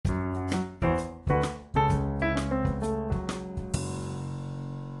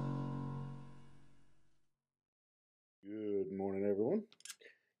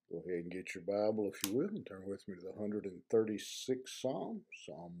get your Bible, if you will, and turn with me to the 136th Psalm,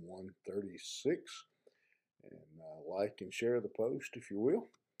 Psalm 136, and like and share the post, if you will,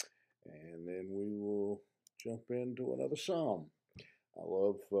 and then we will jump into another Psalm. I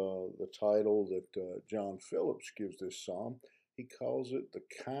love the title that John Phillips gives this Psalm. He calls it The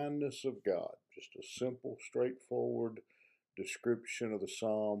Kindness of God, just a simple, straightforward description of the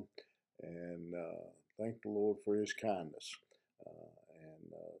Psalm, and thank the Lord for His kindness.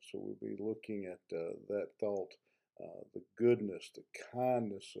 So we'll be looking at that thought, the goodness, the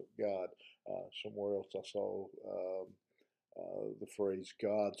kindness of God. Somewhere else I saw the phrase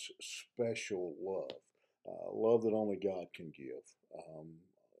God's special love, love that only God can give.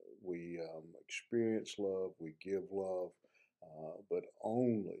 We experience love, we give love, but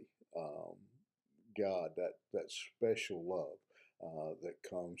only God, that special love that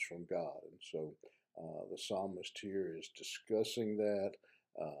comes from God. And so the psalmist here is discussing that,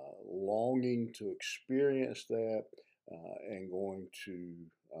 longing to experience that, and going to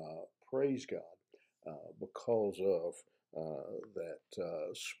praise God because of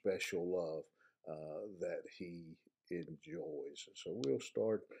that special love that he enjoys. And so we'll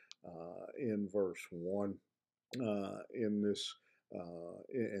start in verse 1 in this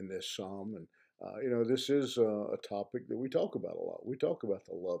psalm. And this is a topic that we talk about a lot. We talk about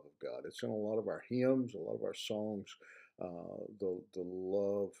the love of God. It's in a lot of our hymns, a lot of our songs, the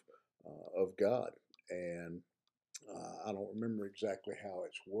love of God. And I don't remember exactly how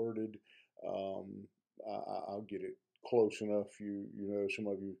it's worded. I'll get it close enough. You know, some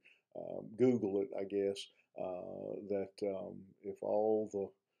of you Google it, I guess. That if all the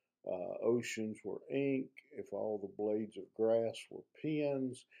oceans were ink, if all the blades of grass were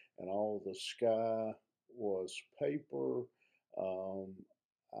pens, and all the sky was paper,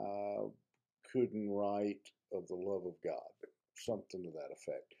 I couldn't write of the love of God, something to that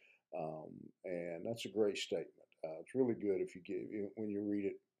effect. And that's a great statement. It's really good if you get when you read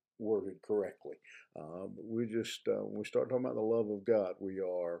it worded correctly. When we start talking about the love of God, we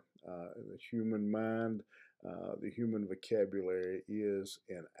are the human mind, the human vocabulary is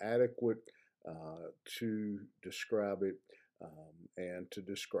inadequate to describe it and to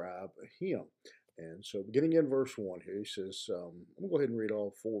describe Him. And so, beginning in verse 1 here, he says, I'm going to go ahead and read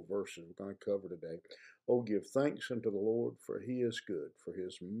all four verses we're going to cover today. Oh, give thanks unto the Lord, for He is good, for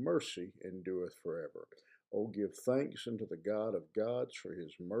His mercy endureth forever. Oh, give thanks unto the God of gods, for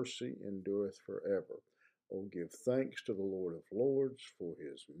His mercy endureth forever. Oh, give thanks to the Lord of lords, for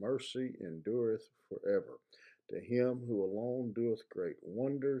His mercy endureth forever. To Him who alone doeth great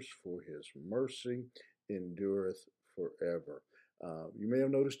wonders, for His mercy endureth forever. You may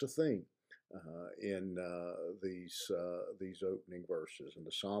have noticed a theme in these opening verses, and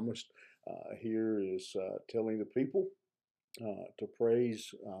the psalmist here is telling the people to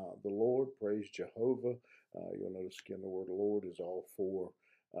praise the Lord, praise Jehovah. You'll notice again the word Lord is all four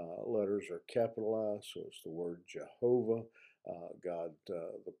letters are capitalized, so it's the word Jehovah. God,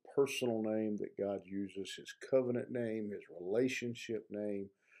 the personal name that God uses, His covenant name, His relationship name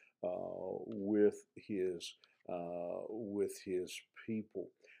with His people.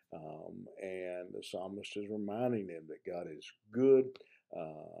 And the psalmist is reminding them that God is good,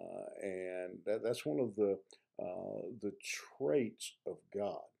 and that's one of the traits of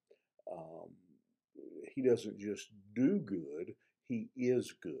God. Um, he doesn't just do good, He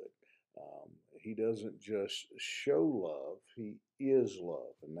is good. He doesn't just show love, He is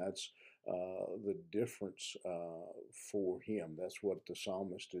love. And that's the difference for Him. That's what the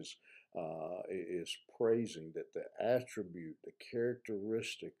psalmist is praising, that the attribute, the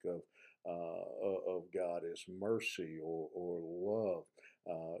characteristic of God is mercy or love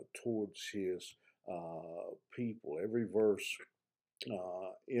towards His people. Every verse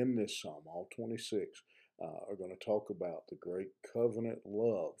in this psalm, all 26, are going to talk about the great covenant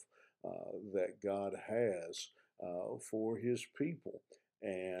love that God has for His people.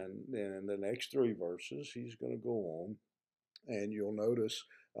 And then in the next three verses, he's going to go on, and you'll notice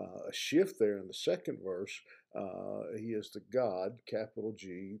a shift there in the second verse. He is the God, capital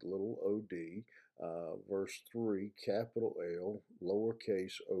G, little o d. Verse 3, capital L,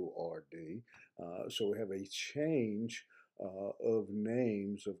 lowercase o r d. So we have a change of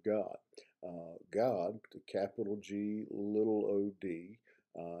names of God. God, the capital G, little o d,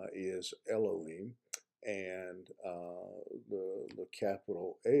 is Elohim, and the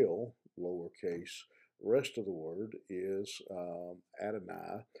capital L, lowercase, rest of the word is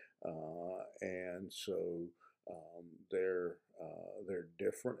Adonai, and so they're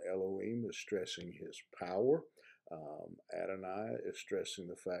different. Elohim is stressing His power. Adonai is stressing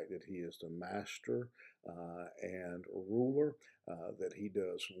the fact that he is the master and ruler, that he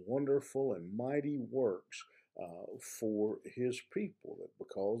does wonderful and mighty works for his people, that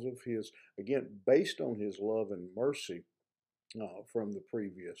because of his, again, based on his love and mercy from the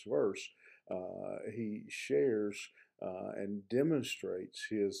previous verse, he shares and demonstrates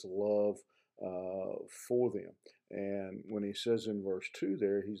his love for them. And when he says in verse 2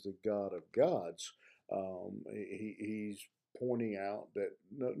 there, he's the God of gods, he's pointing out that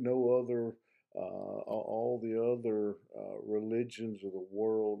no other, all the other religions of the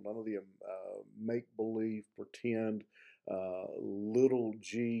world, none of the make believe, pretend, little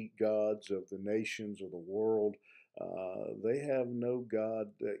g gods of the nations of the world, they have no God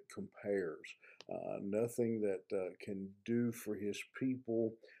that compares, nothing that can do for his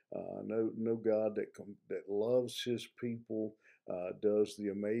people, no God that loves his people, does the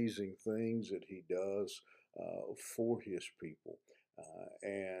amazing things that he does for his people.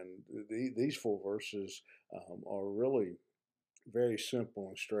 And these four verses are really very simple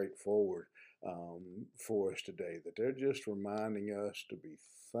and straightforward for us today, that they're just reminding us to be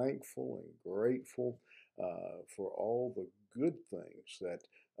thankful and grateful for all the good things that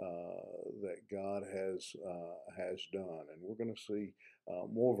God has done. And we're going to see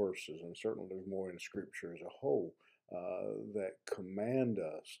more verses, and certainly there's more in Scripture as a whole that command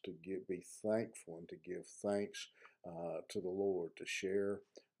us to be thankful and to give thanks to the Lord, to share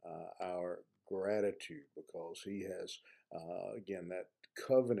our gratitude, because He has, again, that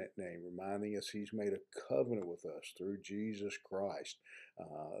covenant name, reminding us He's made a covenant with us through Jesus Christ,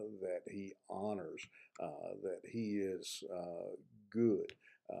 that He honors, that He is good.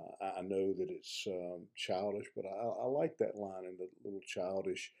 I know that it's childish, but I like that line in the little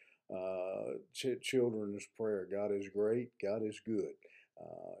childish children's prayer. God is great, God is good.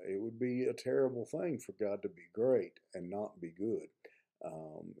 It would be a terrible thing for God to be great and not be good.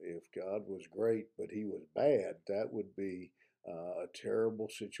 If God was great but he was bad, that would be a terrible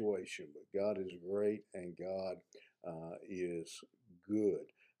situation. But God is great and God is good.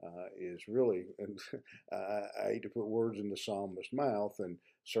 Is really, and I hate to put words in the psalmist's mouth, and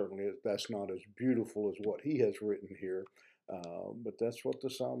certainly that's not as beautiful as what he has written here, but that's what the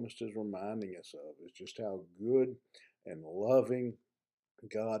psalmist is reminding us of, is just how good and loving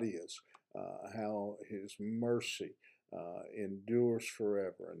God is, how His mercy endures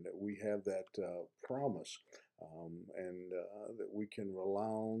forever, and that we have that promise, and that we can rely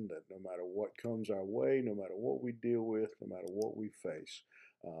on, that no matter what comes our way, no matter what we deal with, no matter what we face,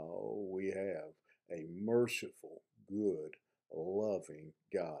 we have a merciful, good, loving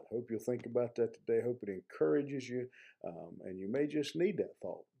God. Hope you'll think about that today. Hope it encourages you, and you may just need that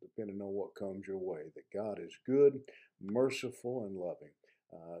thought, depending on what comes your way, that God is good, merciful, and loving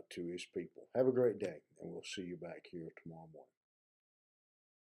to his people. Have a great day, and we'll see you back here tomorrow morning.